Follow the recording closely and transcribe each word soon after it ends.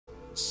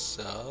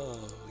So,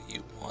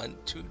 you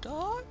want to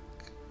dock?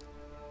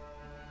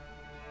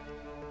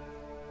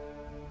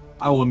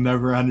 I will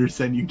never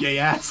understand you gay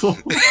asshole.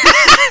 Fucking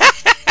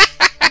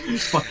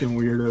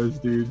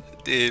weirdos, dude.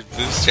 Dude,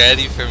 Boost's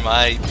ready for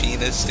my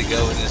penis to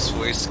go in his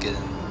foreskin.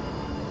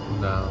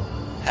 No.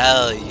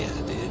 Hell yeah,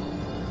 dude.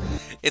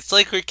 It's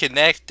like we're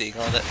connecting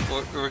on it.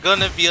 We're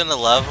gonna be on a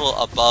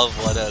level above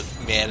what a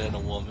man and a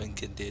woman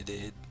can do,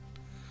 dude.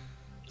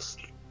 Just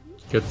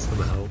get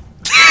some help.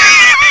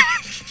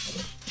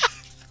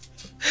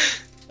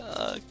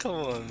 Come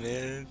on,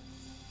 man.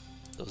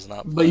 It was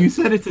not. But you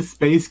said it's a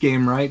space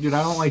game, right, dude?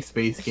 I don't like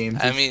space games.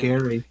 It's I mean,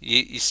 scary.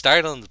 You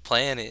start on the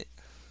planet.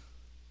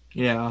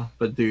 Yeah,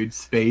 but dude,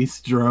 space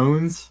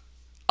drones.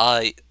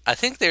 I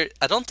think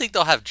I don't think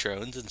they'll have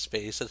drones in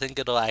space. I think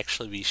it'll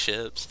actually be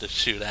ships to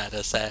shoot at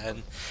us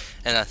and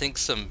I think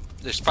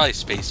there's probably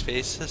space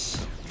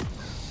bases.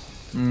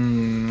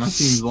 That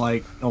seems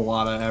like a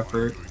lot of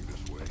effort.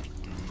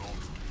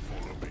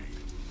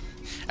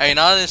 I mean,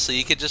 honestly,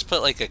 you could just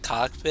put like a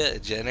cockpit, a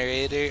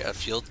generator, a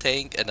fuel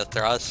tank, and a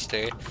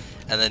thruster,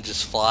 and then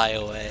just fly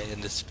away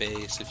into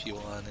space if you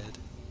wanted.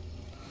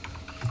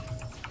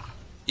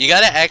 You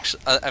gotta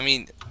actually, I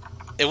mean,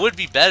 it would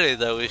be better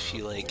though if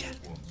you like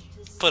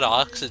put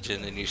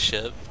oxygen in your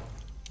ship.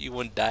 You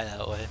wouldn't die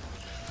that way.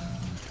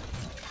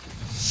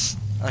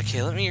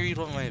 Okay, let me read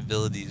what my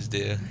abilities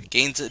do.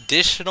 Gains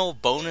additional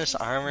bonus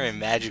armor and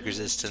magic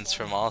resistance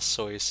from all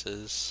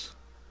sources.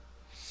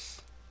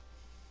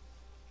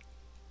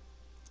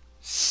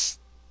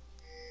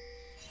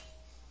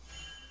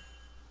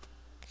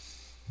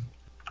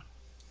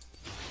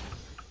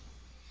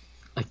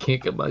 I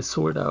can't get my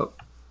sword out.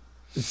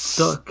 It's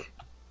stuck.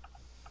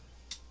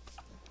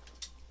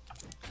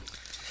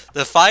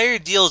 The fire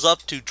deals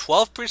up to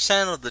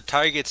 12% of the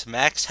target's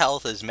max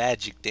health as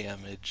magic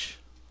damage.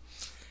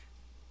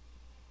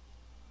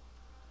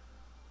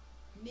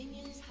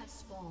 Minions have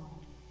spawned.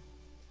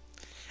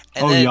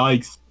 And Oh, then,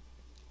 yikes.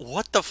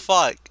 what the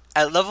fuck?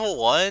 At level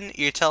 1,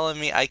 you're telling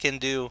me I can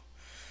do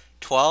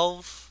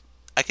 12?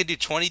 I can do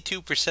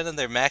 22% of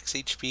their max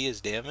HP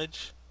as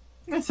damage?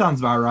 That sounds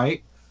about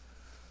right.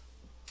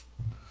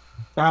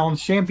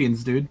 Balanced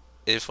champions, dude.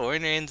 If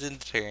ornn's in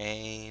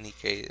terrain, he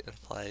creates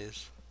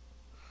implies.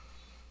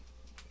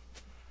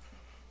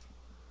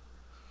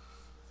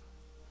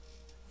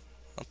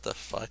 What the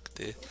fuck,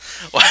 dude?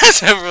 Why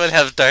does everyone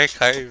have Dark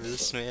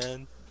Harvest,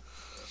 man?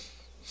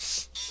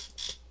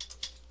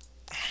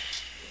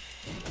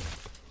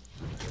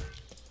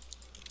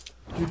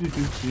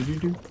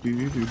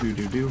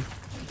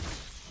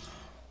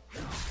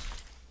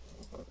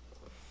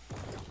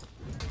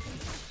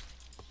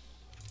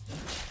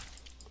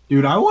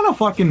 Dude, I want to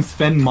fucking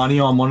spend money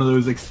on one of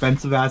those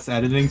expensive ass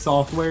editing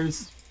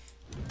softwares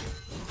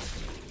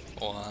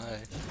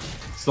Why?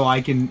 so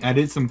I can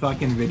edit some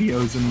fucking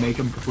videos and make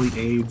them complete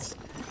aids.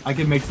 I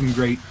can make some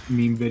great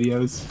meme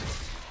videos.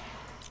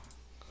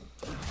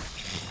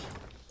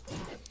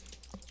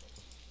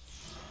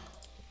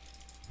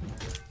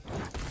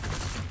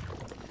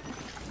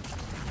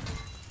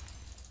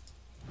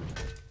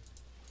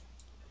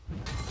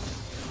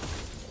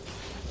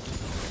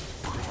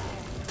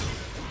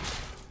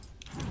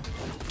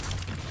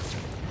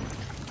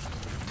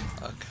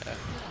 Okay.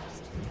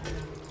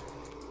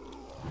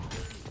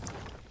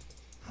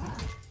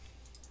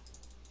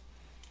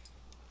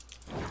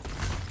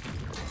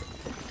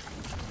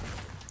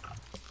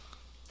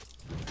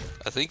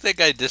 I think that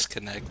guy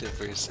disconnected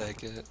for a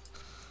second.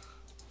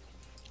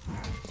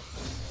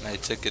 And I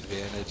took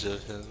advantage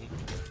of him.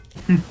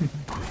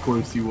 Of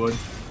course you would.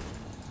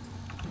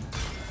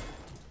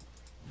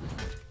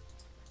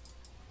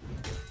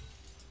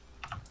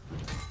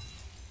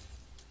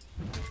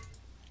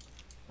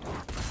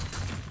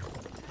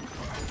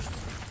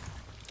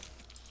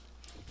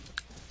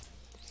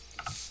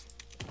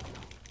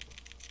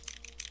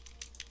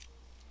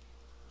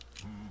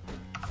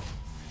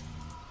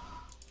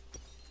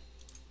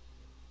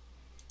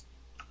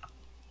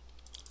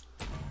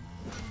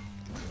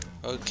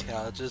 Okay,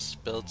 I'll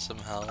just build some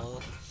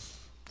health.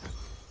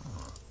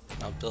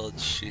 I'll build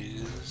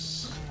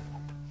shoes.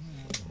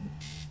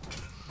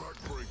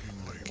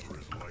 Backbreaking labor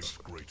is life's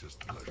greatest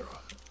pleasure.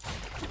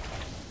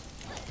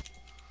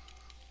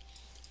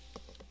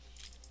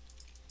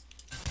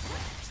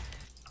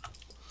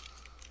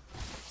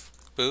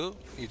 Boo,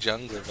 you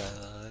jungler by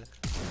the way.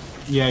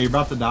 Yeah, you're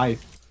about to die.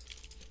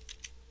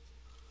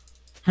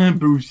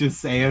 Boo's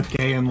just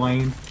AFK in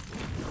lane.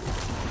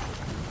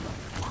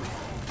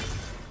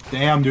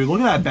 Damn, dude, look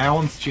at that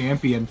balanced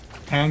champion.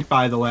 Tank,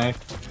 by the way.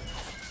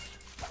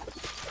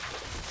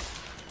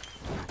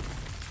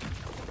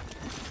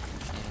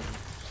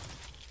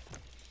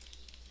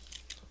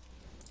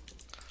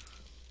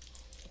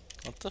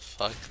 What the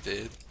fuck,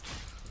 dude?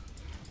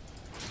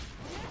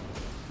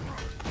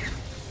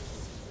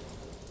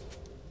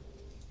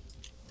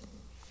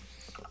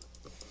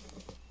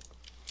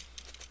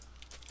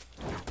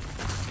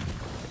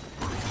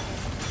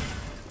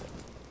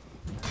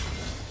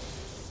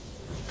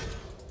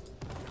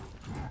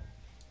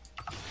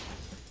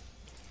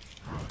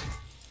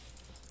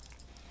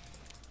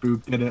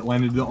 spooked that it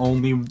landed the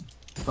only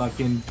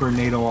fucking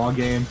tornado all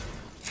game.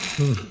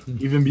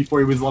 Even before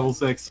he was level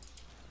 6.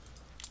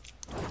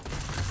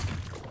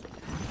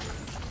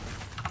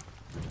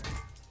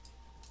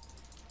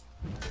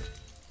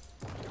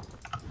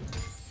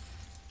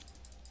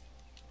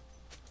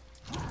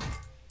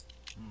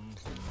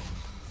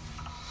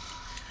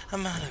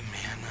 I'm out of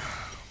mana.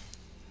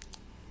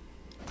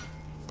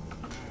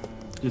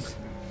 Just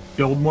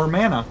build more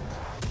mana.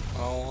 I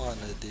don't wanna,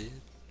 dude.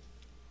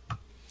 I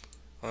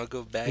wanna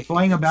go back. You're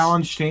playing a against-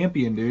 balanced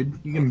champion, dude.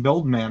 You can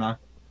build mana.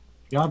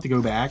 You don't have to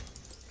go back.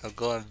 I'm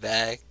going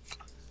back.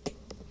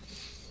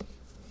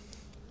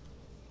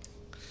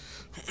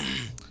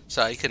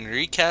 So I can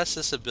recast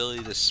this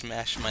ability to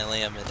smash my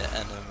lamb into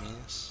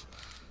enemies.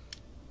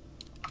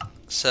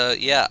 So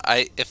yeah,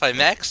 if I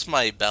max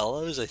my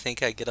bellows, I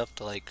think I get up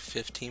to like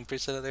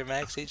 15% of their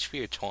max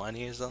HP or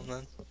 20 or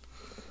something.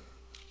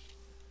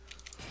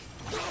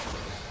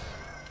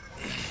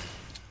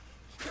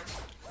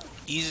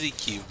 Easy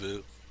Q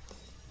boot.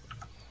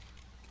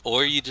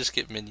 Or you just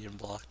get minion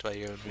blocked by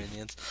your own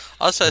minions.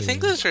 Also, I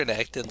think this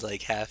Renekton's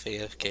like half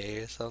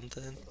AFK or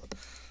something.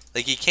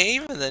 Like he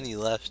came and then he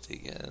left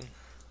again.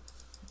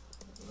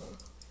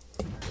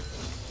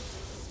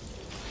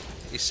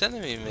 He's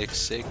sending me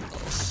mixed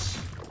signals.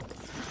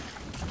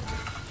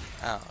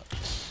 Ouch.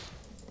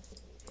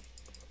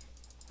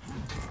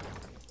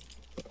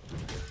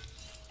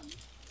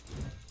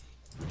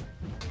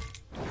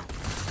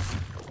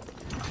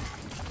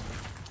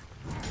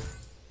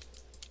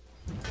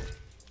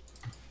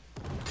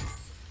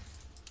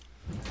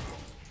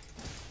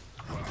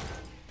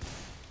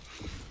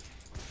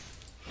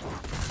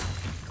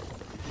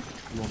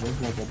 Blah, blah,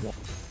 blah, blah, blah.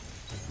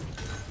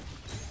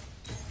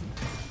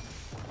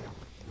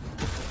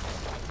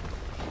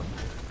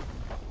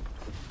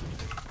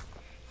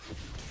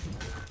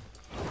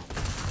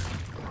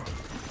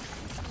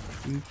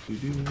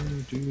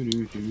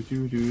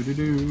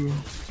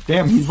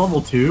 Damn, he's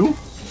level 2?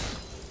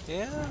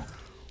 Yeah.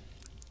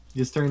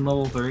 Just turned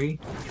level 3?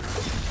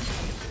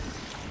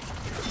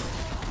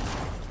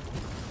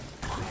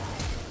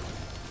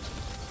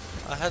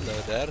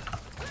 Hello there.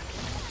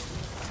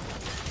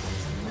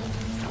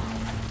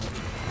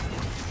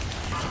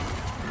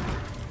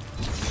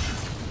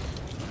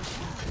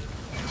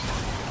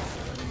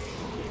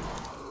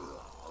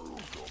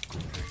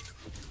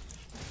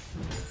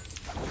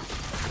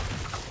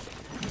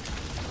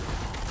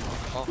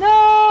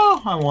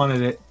 No! I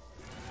wanted it.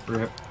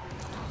 Rip.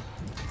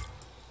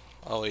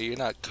 Oh, wait, you're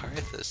not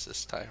Karthus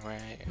this time,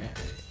 right?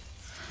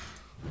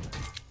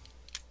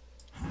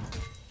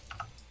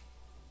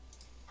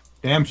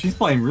 Damn, she's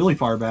playing really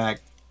far back.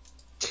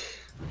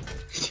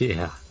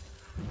 Yeah.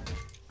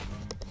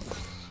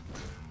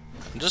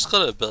 I'm just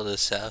gonna build a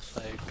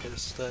sapphire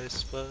crystal, I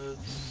suppose.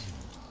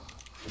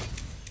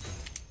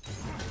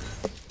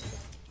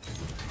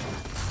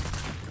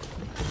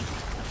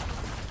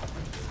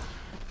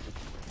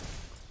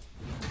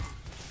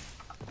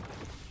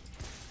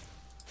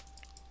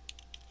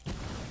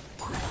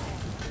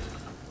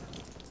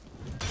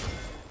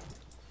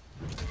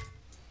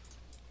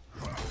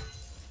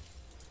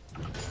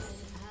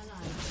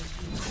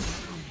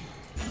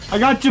 I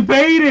got you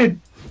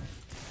baited!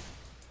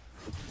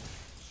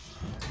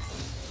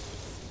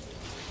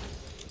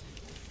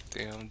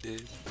 Damn,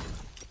 dude.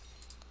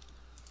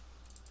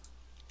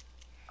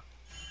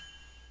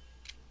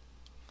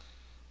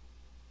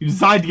 You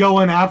decide to go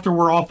in after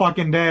we're all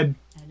fucking dead.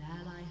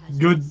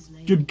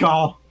 Good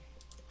call.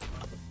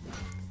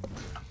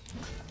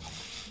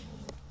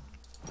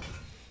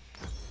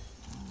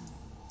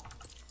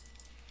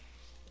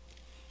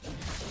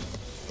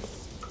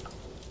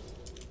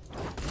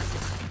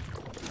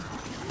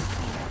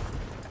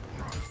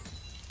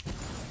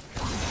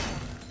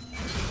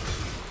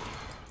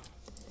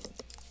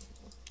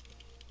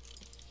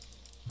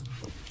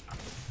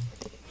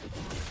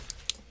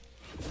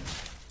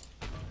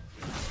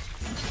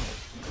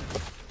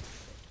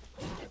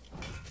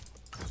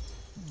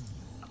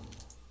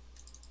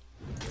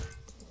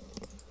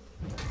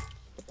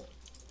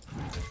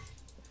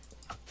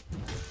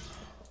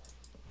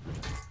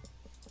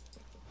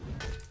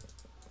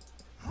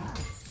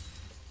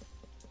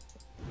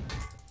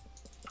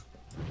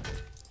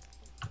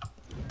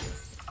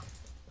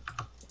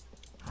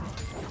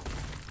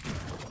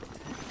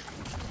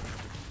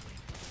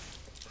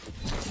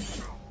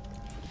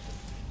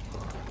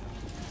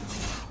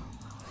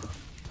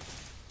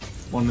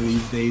 One of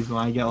these days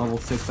when I get level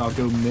 6, I'll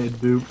go mid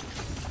boop.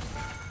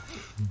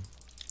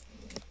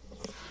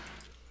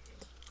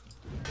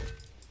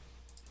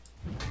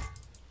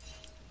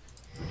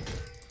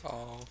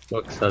 Oh.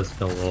 Lux has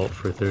no ult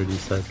for 30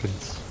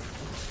 seconds.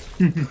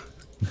 No, no.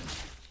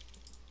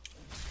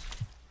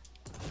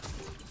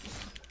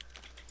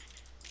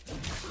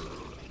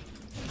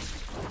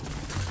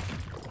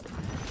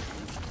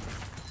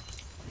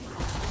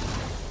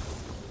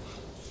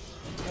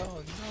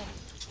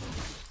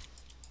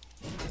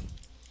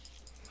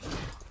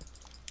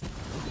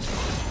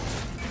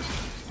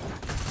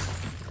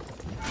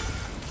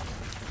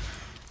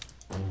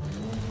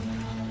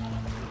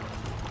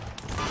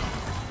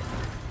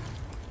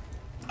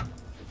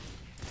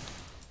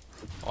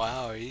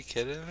 Wow, are you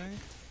kidding me?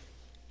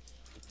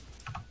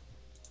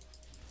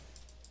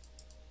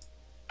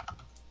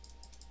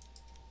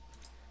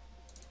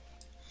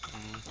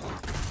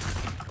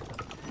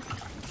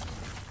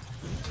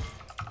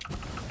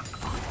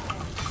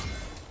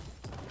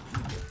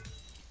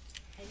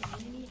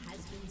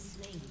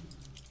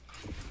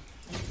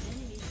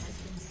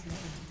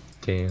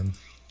 Damn.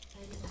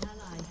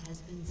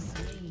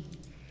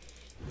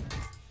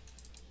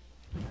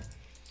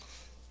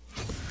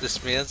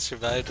 This man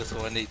survived with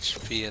 1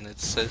 HP and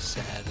it's so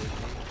sad.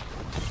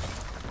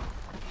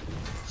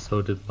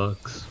 So did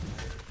Lux.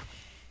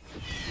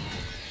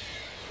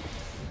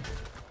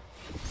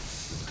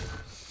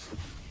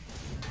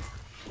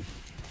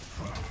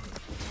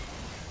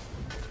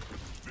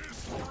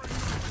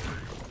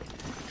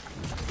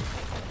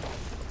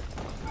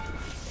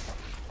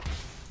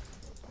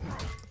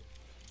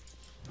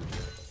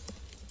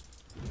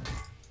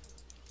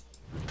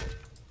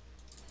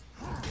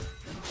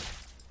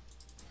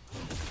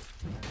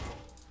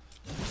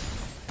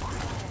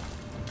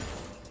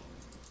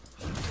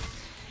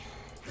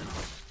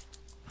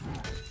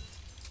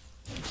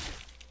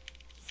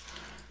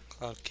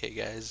 Okay,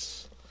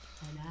 guys.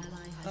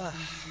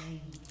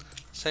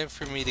 It's time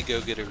for me to go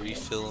get a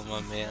refill of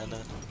my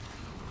mana.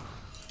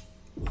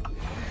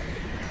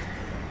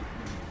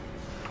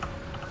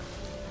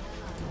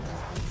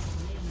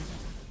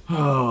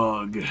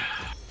 Ugh.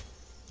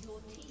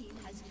 Your team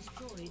has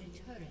destroyed a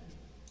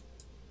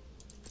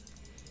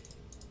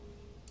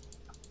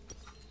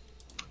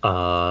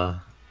turret.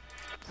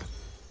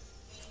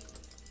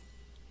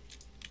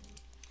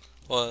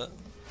 What?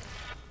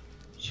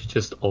 She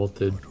just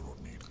ulted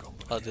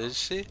Oh, did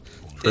she?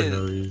 for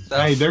no reason.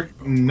 Hey, they're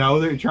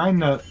trying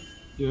to.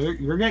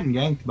 You're getting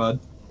ganked, bud.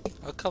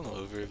 I'll come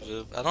over,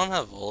 Boop. I don't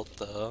have ult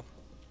though.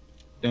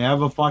 They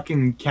have a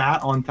fucking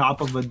cat on top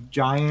of a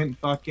giant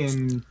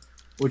fucking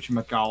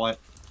whatchamacallit.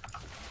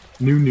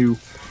 New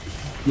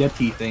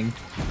Yeti thing.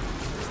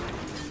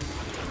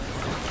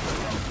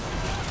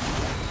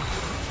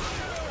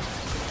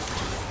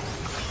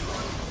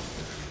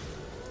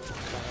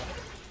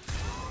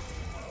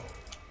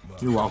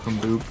 You're welcome,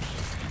 Boop.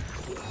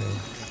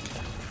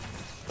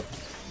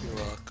 You're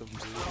welcome,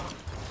 dude.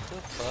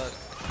 What the fuck?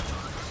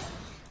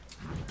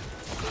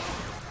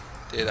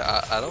 Dude,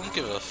 I don't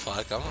give a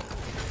fuck.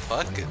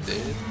 Fuck it,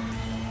 dude.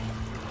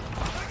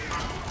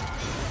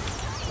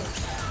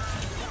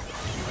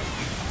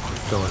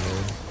 Going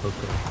in.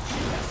 Okay.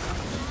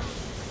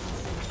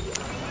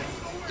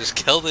 Just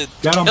kill the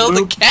Got him, kill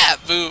the Boop. cat,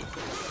 Boop.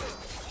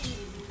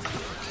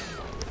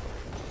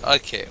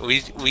 Okay,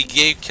 we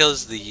gave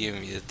kills to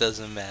Yumi. It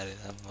doesn't matter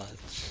that much.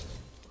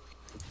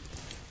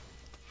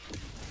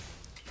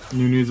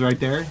 Nunu's right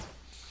there.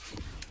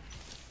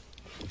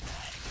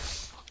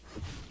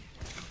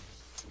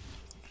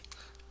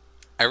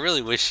 I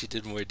really wish she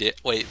did more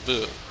wait,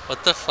 Boo.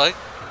 What the fuck?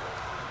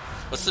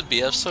 What's the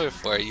BF sword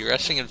for? Are you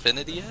rushing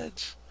Infinity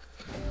Edge?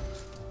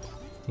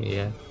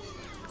 Yeah.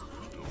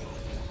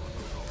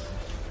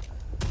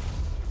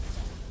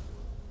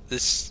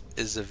 This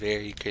is a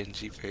very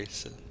cringy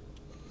person.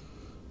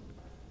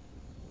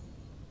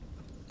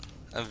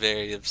 I'm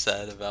very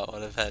upset about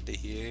what I've had to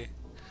hear.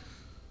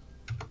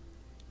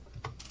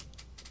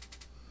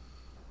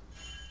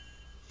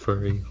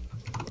 Furry.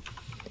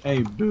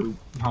 Hey, Boo.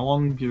 How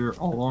long your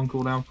long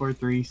cooldown for?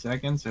 3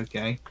 seconds?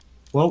 Okay.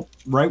 Well,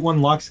 right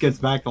when Lux gets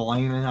back to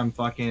lane, I'm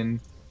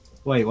fucking.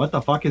 Wait, what the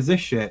fuck is this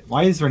shit?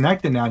 Why is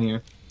Renekton down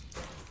here?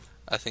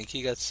 I think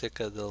he got sick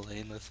of the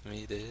lane with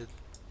me, dude.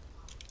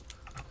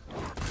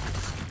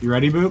 You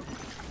ready, Boop?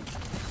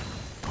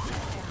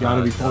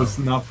 Gotta be close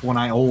enough when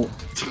I ult.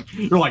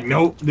 You're like,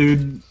 nope,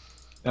 dude.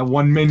 That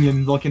one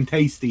minion looking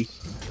tasty.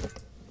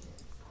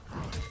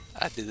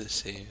 I do the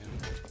same.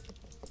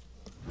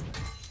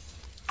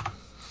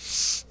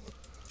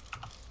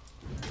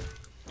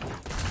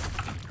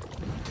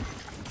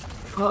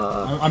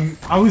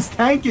 I was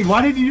tanking.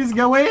 Why did you just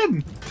go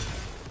in?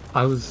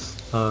 I was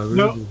really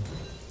No.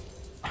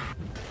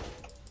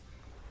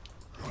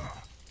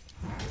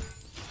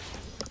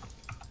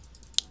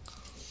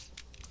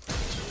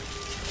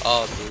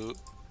 Oh, Boo.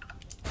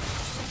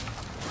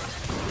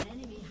 An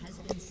enemy has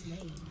been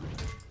slain.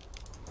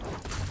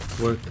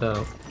 worked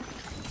out.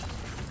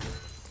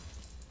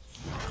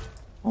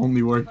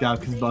 Only worked out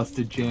because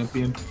busted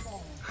champion.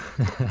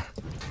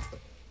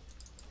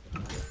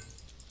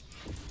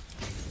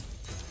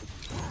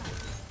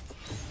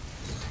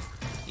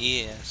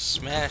 Yeah,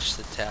 smash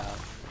the tower.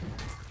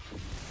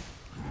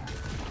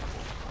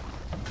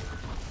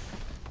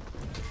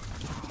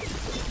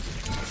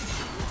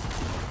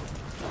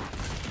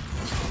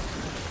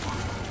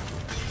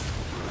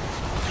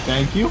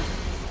 Thank you.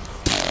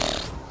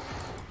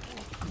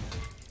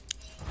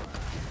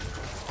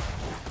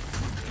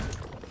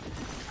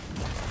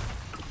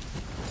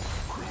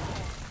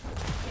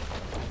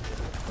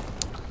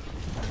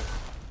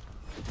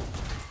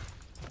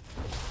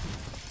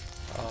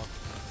 Oh.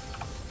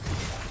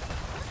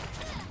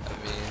 I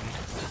mean...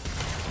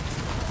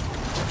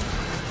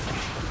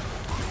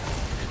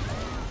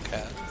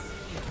 Cat.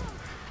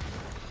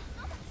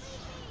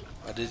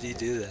 Why did he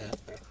do that?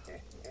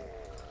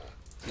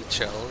 He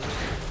chilled.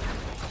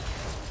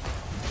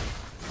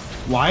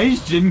 Why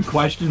is Jin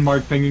question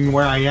mark pinging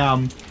where I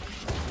am?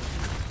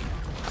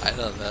 I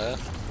don't know.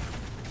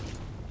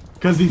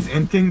 Because he's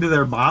inting to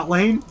their bot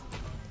lane?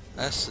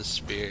 That's the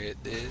spirit,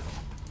 dude.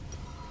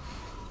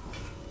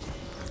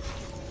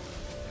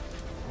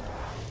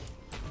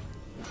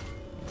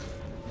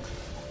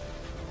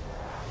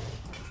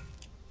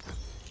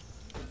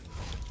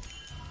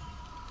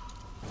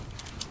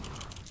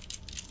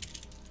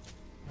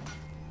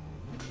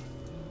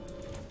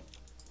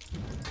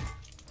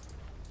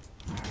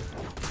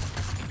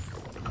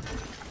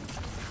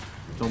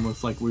 It's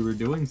almost like we were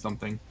doing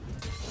something.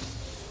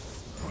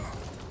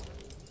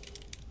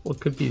 What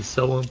could be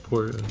so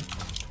important?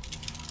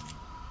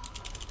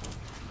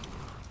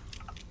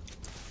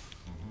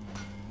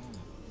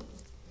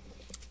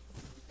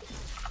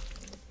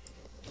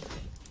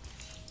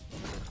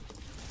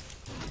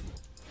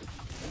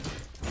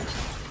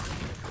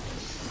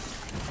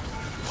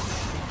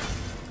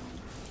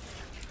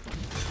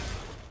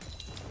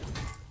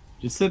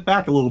 Just sit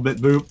back a little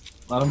bit, Boop.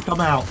 Let him come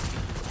out.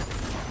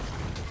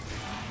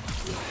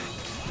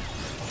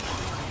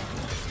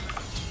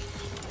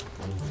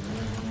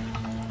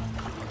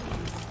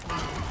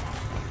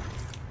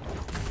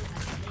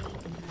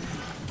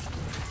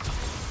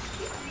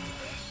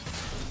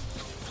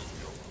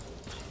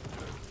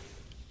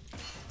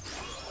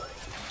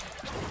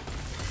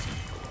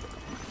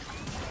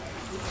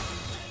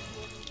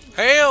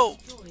 Help!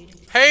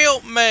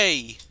 Help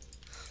me!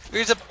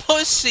 There's a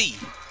pussy!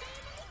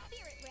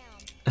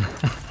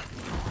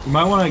 You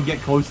might want to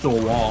get close to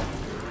a wall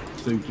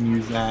so you can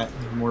use that.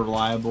 More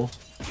reliable.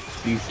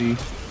 CC.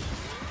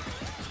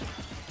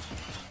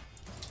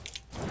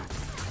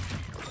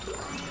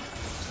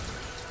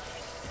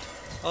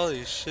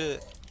 Holy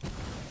shit.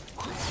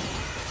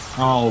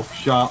 Oh,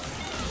 shot.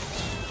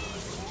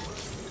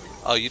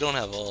 Oh, you don't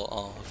have all.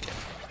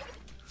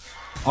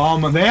 Oh,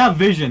 okay. They have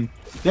vision.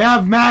 They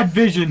have mad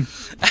vision.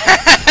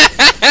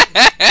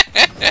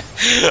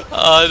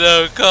 Oh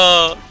no,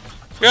 Cole!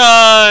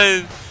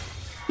 Run!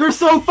 They're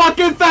so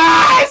fucking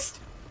fast!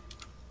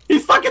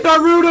 He's fucking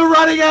Naruto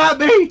running at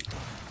me!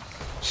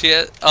 She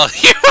had. Oh,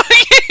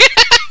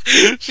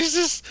 she's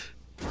just.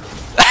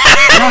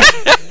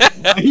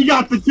 He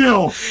got the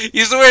kill.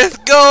 He's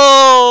worth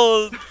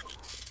gold!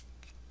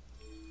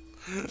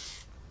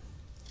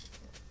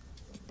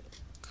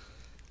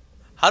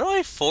 How do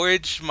I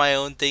forge my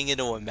own thing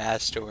into a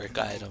masterwork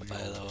item, by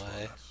the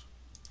way?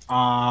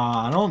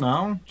 I don't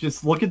know.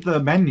 Just look at the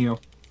menu.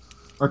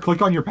 Or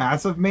click on your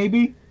passive,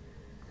 maybe?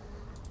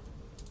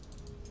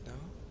 No?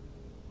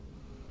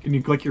 Can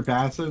you click your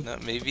passive? No,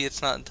 maybe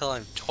it's not until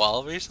I'm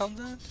 12 or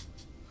something?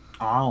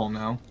 I don't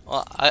know.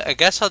 Well, I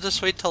guess I'll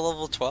just wait till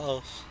level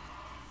 12.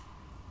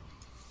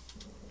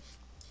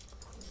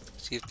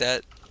 See if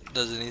that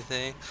does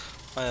anything.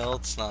 My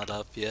ult's not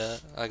up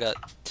yet. I got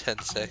 10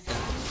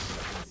 seconds.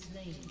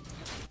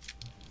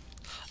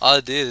 Oh,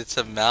 dude, it's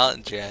a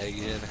mountain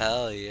dragon.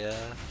 Hell yeah.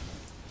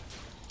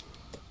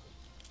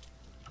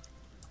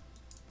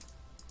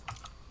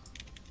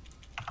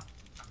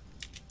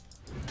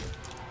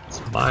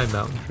 It's my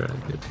mountain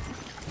dragon.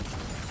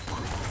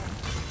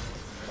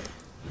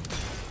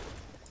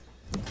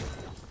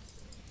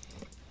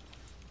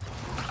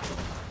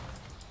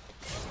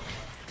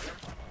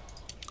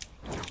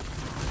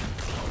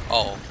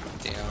 Oh,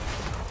 damn.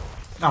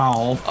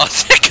 Oh, Oh,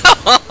 come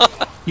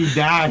on! he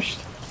dashed.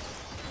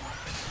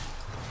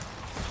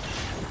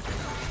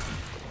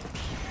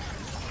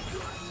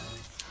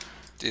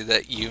 Dude,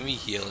 that Yumi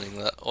healing.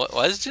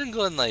 Why is Jin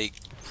going like,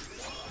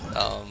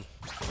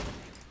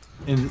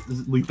 And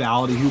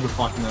lethality, who the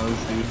fuck knows,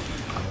 dude?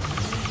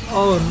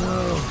 Oh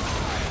no.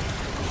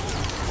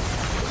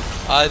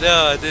 I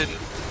know, I didn't.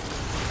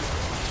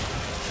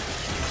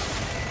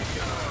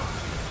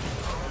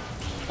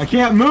 I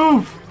can't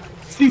move!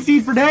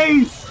 CC for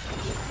days!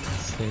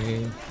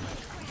 Same.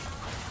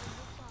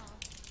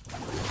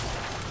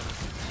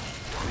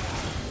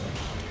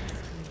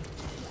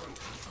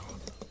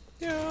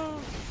 Yeah.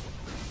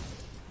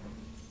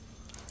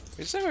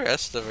 Where's the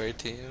rest of our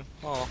team?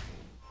 Oh.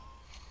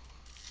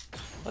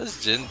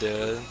 What's Jin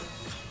doing?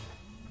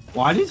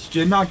 Why is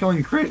Jin not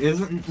going crit?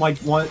 Isn't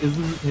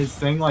his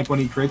thing like when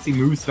he crits he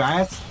moves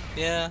fast?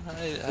 Yeah,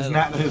 I Isn't don't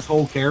that know. his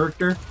whole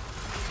character?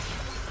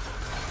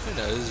 Who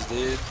knows,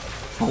 dude?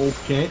 Whole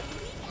kit?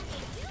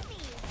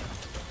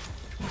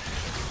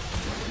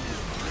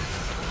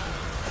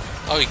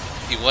 Oh,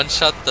 he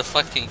one-shot the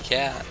fucking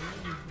cat.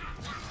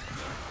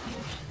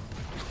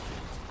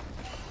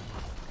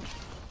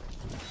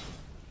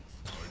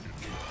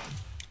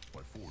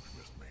 My forge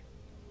missed me.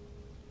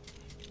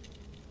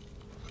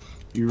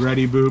 You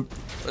ready, Boop?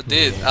 But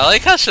dude, I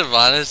like how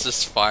Shyvana's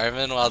just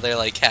farming while they're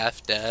like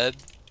half dead.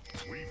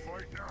 We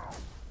fight now.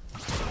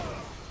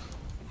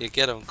 You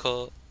get him,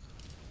 Colt.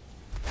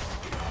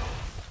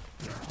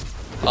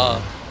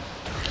 Oh.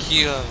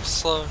 Cue him,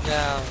 slow him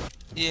down.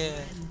 Yeah.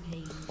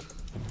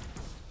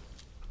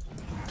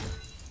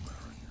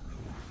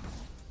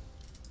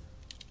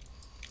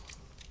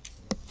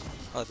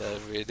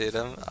 Whatever, dude.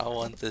 I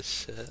want this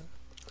shit.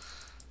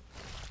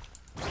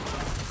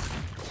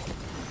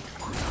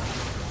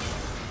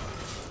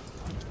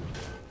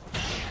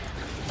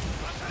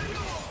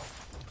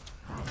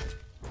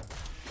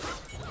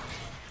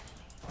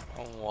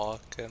 I'm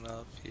walking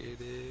up here,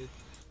 dude.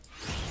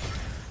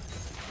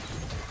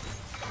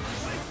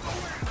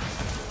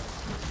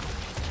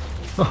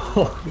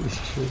 Holy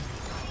shit.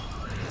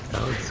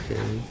 That was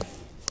scary.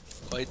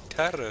 Quite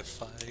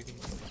terrifying.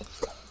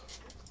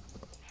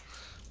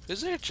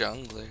 Who's their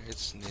jungler?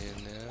 It's new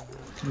now.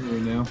 Here we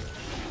know.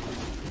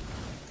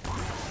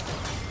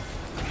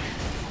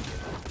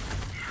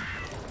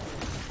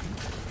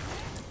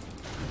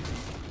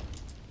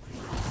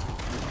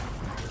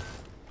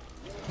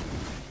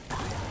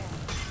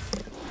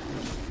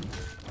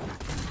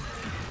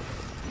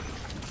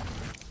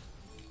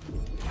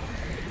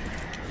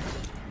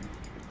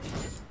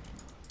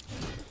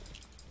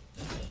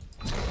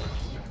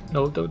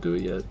 No, don't do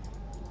it yet.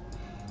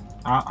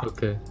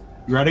 Okay.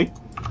 You ready?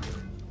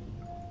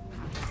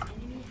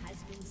 Enemy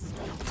has been slain.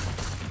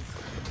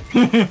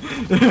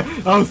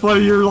 That was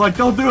funny. You were like,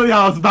 "Don't do it."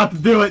 I was about to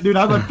do it, dude.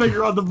 I had my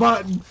finger on the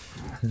button.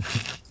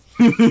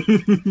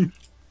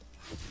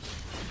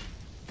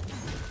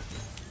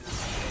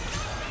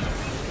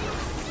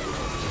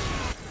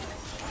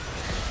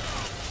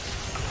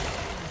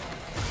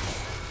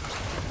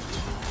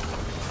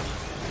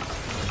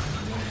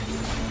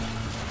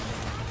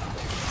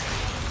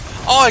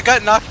 Oh, I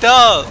got knocked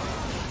up!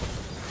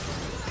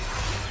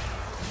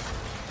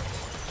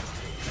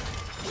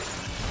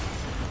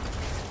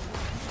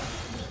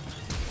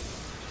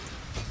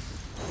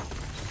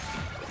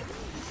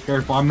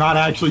 Careful, I'm not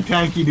actually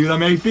tanky, dude.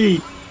 I'm 8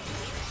 feet.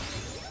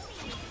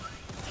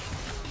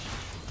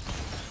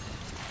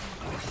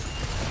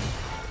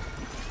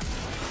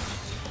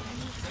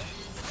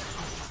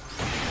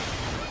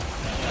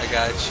 I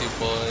got you,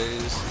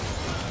 boys.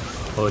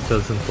 Oh, it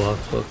doesn't block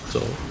book, so.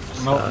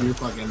 Nope, you're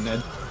fucking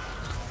dead.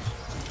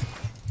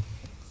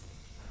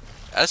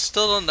 I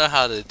still don't know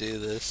how to do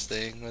this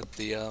thing with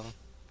the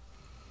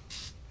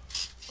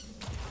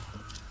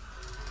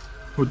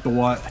With the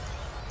what?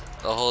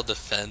 the whole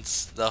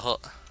defense, the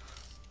whole.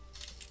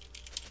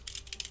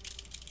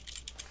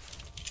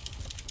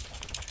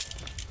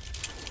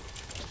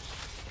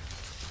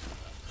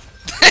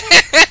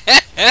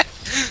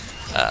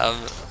 um,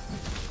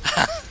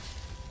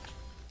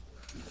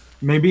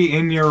 Maybe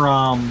in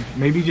your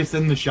maybe just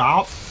in the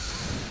shop.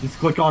 Just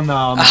click on the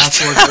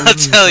master. I'll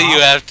tell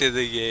you after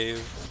the game.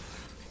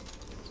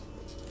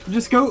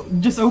 Just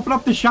open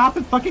up the shop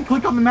and fucking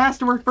click on the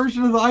masterwork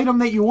version of the item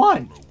that you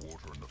want. No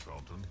water in the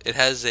fountain. It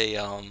has a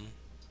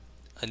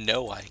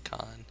no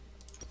icon.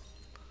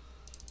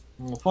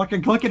 Well,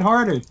 fucking click it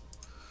harder.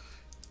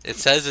 It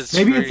says it's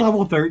Maybe free. it's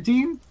level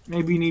 13.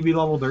 Maybe you need to be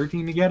level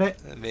 13 to get it.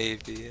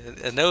 Maybe.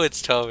 I know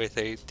it's 12 or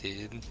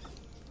 13.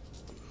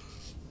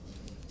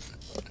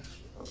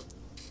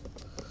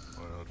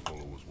 I had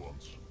followers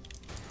once.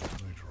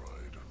 They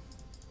tried.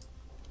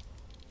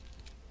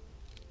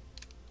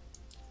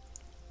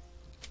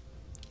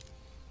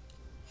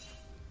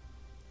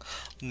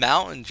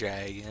 Mountain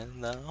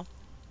Dragon, though.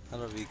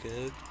 That'll be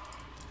good.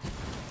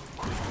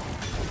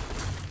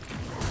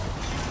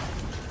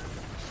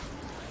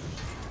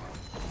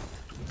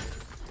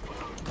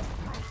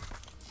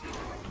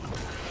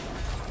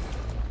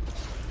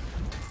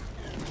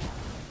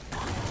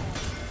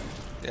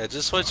 Yeah,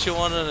 just what you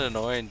want in an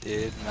ornn,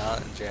 dude.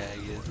 Mountain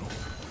Dragon.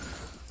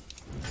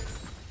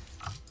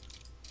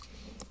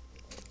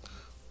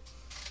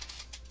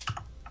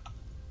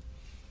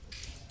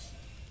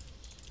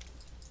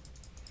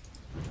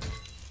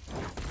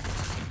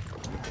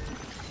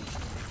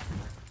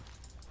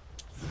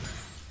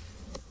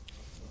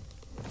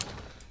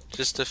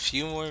 Just a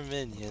few more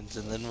minions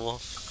and then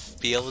we'll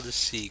be able to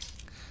see.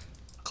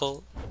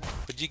 Colt,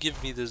 would you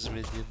give me those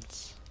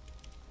minions?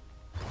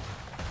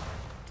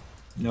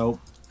 Nope.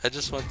 I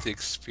just want the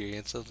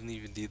experience, I don't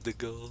even need the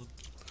gold.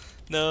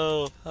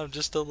 No, I'm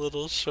just a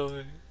little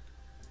short.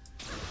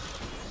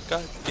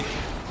 God damn.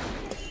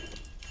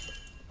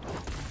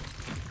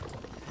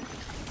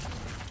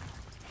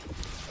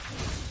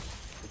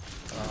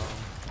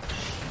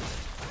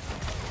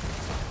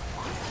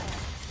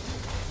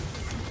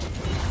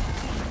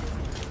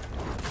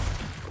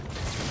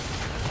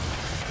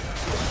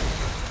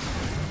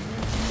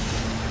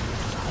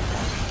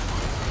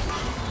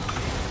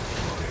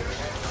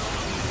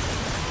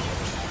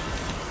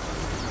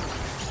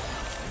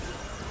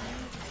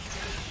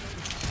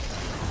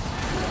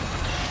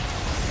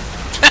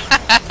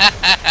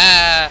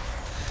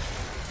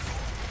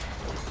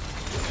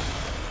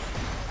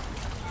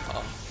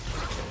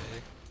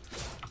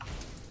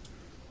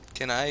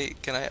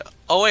 Can I?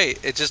 Oh wait,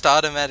 it just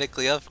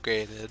automatically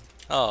upgraded.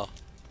 Oh,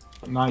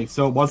 Nice.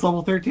 So what's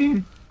level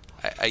 13?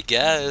 I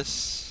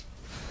guess.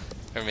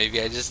 Or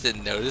maybe I just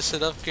didn't notice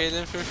it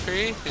upgraded for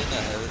free? Who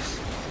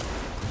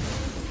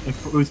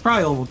knows? It was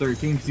probably level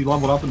 13 because he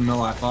leveled up in the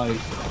middle of that fight.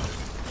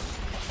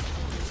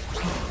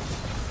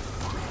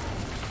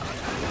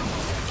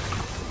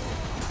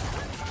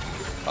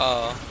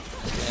 Oh,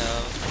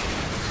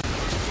 yeah.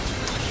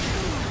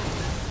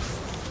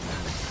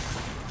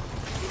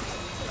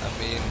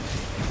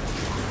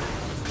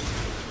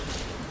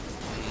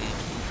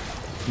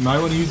 You might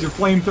want to use your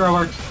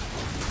flamethrower.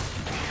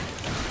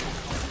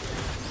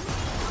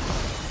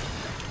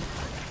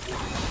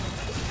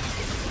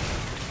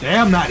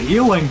 Damn, that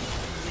healing.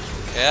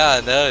 Yeah,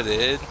 I know,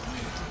 dude.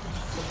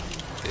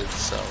 It's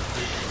so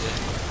good.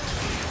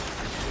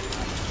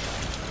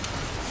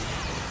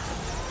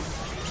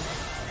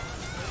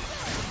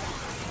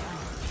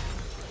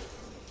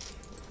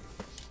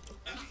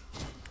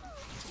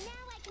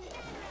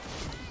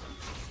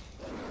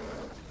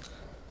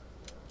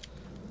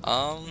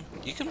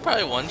 You can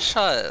probably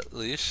one-shot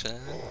Lucian.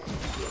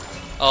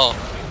 Oh.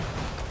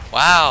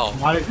 Wow.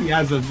 What if he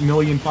has a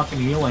million fucking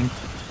healing?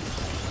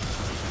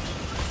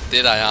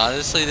 Dude, I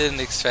honestly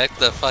didn't expect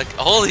the fuck.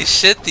 Holy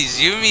shit, these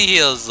Yumi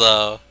heals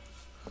though.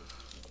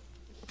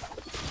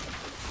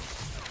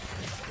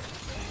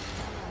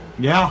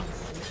 Yeah.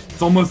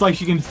 It's almost like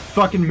she can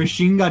fucking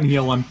machine gun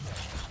heal him.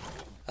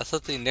 I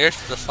thought they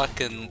nerfed the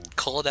fucking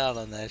cooldown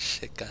on that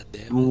shit,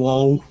 goddamn.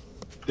 Whoa.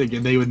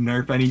 Thinking they would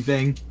nerf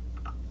anything.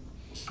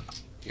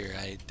 You're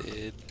right,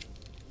 dude.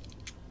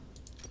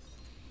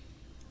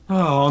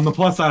 Oh, on the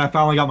plus side, I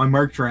finally got my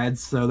Merc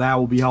Treads, so that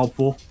will be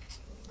helpful.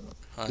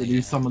 Oh, To yeah.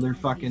 do some of their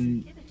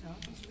fucking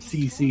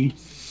CC.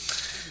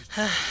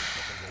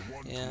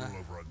 Yeah.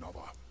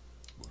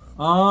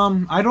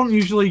 I don't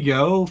usually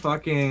go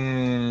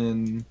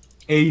fucking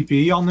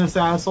AP on this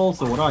asshole,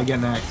 so what do I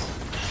get next?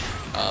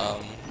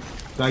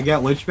 Do I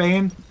get Lich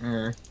Bane?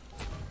 Or...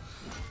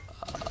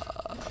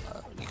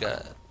 You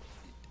got...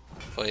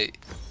 Wait.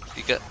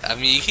 You got... I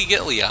mean, you could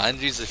get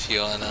Leandri's if you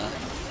wanna.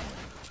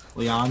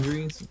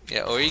 Leandri's?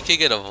 Yeah, or you could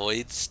get a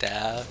Void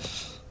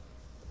Staff.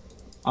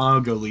 I'll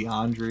go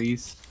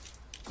Leandri's.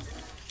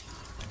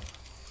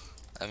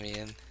 I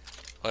mean,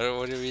 what are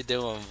we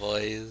doing,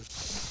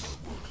 boys?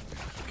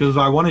 Because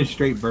I wanted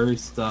straight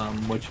burst,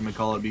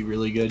 whatchamacallit be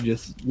really good,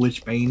 just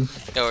Lich Bane.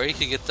 Yeah, or you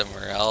could get the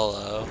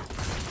Morello.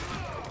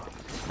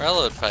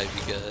 Morello would probably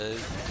be good.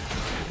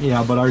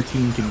 Yeah, but our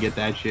team can get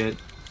that shit.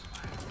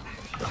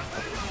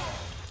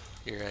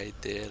 You're right,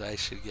 dude. I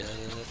should get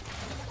it.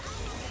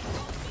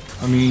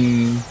 I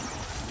mean...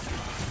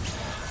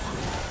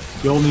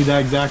 You'll need that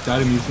exact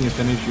item using to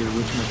finish your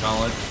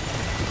whatchamacallit.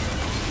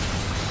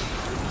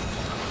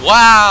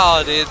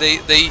 Wow, dude, they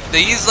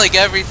use like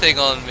everything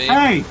on me.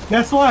 Hey,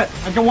 guess what?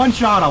 I can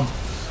one-shot him.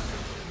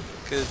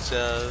 Good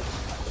job.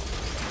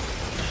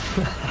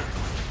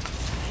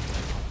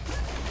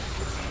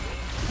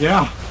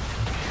 Yeah.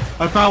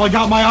 I finally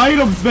got my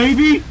items,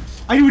 baby!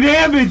 I do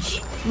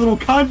damage! Little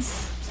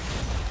cunts!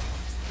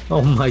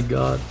 Oh my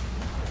god.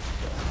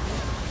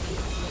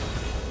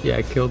 Yeah,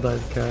 I killed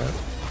that cat.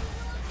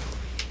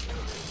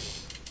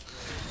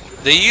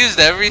 They used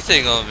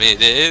everything on me,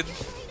 dude.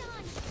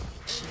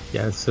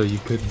 Yeah, so you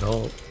couldn't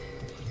ult.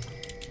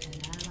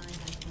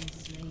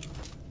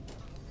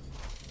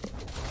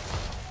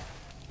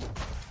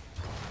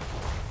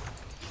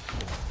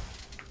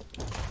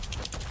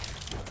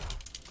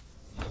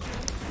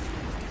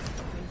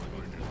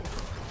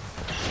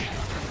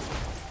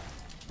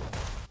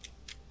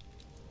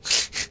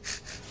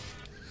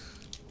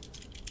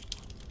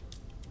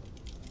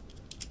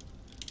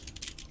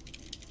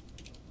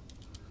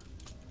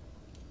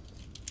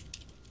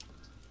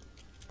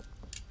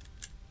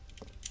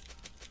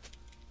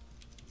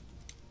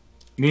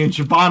 Me and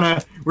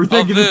Shabana, we're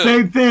thinking the Boof.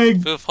 same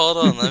thing! Boof, hold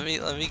on, let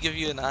me give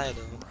you an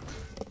item.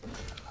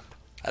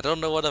 I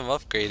don't know what I'm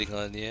upgrading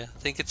on you. I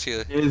think it's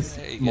your... Is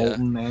there you go.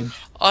 Molten Edge.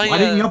 Oh, Why yeah.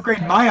 didn't you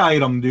upgrade my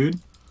item, dude?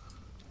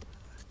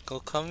 Go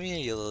come here,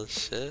 you little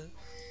shit.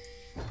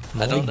 I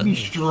Make don't Make me know.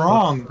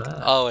 strong. What's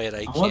that? Oh wait, I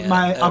I can't. want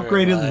my Never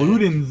upgraded mind.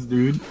 Ludens,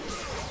 dude.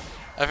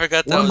 I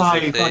forgot that Or was my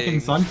the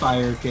fucking thing.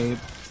 Sunfire cape.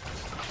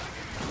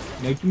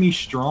 Make me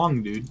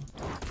strong, dude.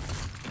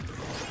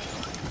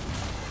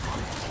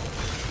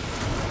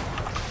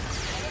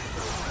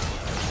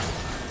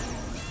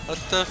 What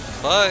the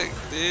fuck,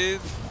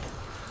 dude?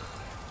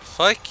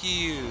 Fuck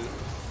you.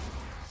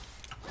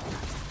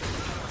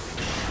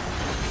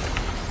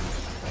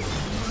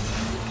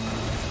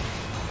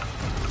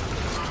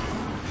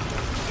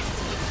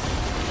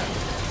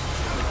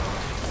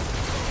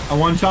 I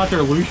one-shot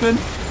their Lucian.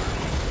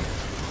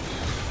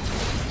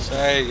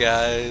 Sorry,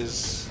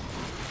 guys.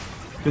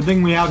 Good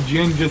thing we have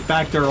Jin just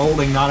back there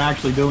holding, not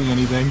actually doing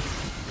anything.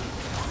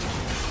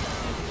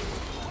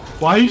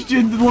 Why does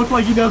Jin look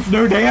like he does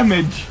no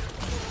damage?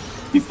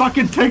 He's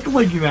fucking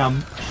tickling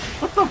them.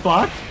 What the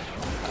fuck?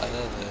 I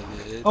don't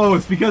know, dude. Oh,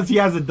 it's because he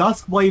has a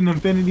Duskblade and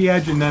Infinity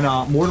Edge and then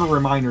a Mortal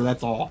Reminder,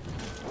 that's all.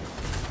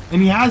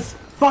 And he has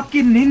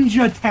fucking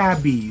ninja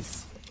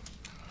tabbies.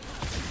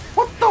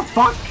 What the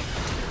fuck?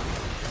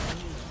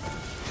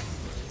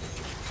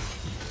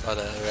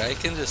 Whatever, I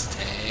can just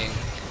tank.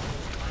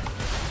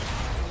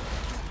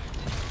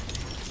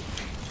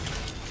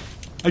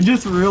 I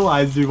just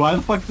realized, dude, why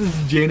the fuck does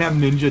Jin have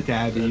ninja The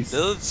tabbies?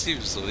 build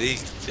seems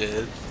weak,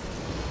 dude.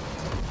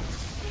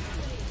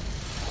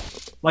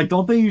 Like,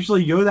 don't they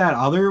usually go that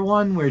other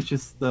one where it's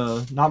just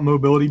the, not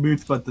mobility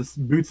boots, but the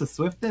boots of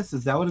swiftness?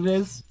 Is that what it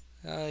is?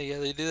 Oh yeah,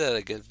 they do that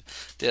a good.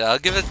 Dude, I'll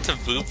give it to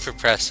Boop for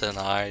pressing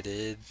R,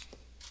 dude.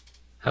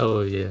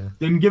 Hell yeah.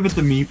 Didn't give it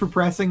to me for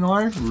pressing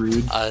R?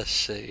 Rude. Oh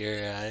shit,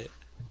 you're right.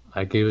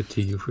 I gave it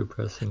to you for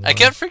pressing I R.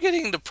 kept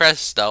forgetting to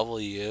press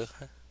W.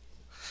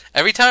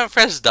 Every time I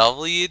press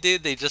W,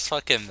 dude, they just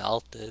fucking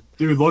melted.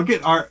 Dude, look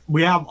at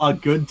we have a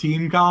good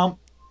team comp.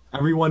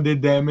 Everyone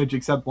did damage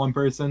except one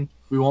person.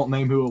 We won't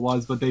name who it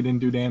was, but they didn't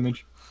do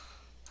damage.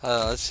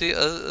 Let's see.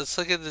 Let's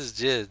look at this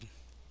Jid.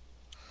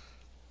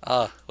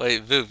 Oh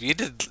wait, Boop, you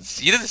did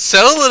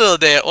so little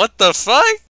damage. What the fuck?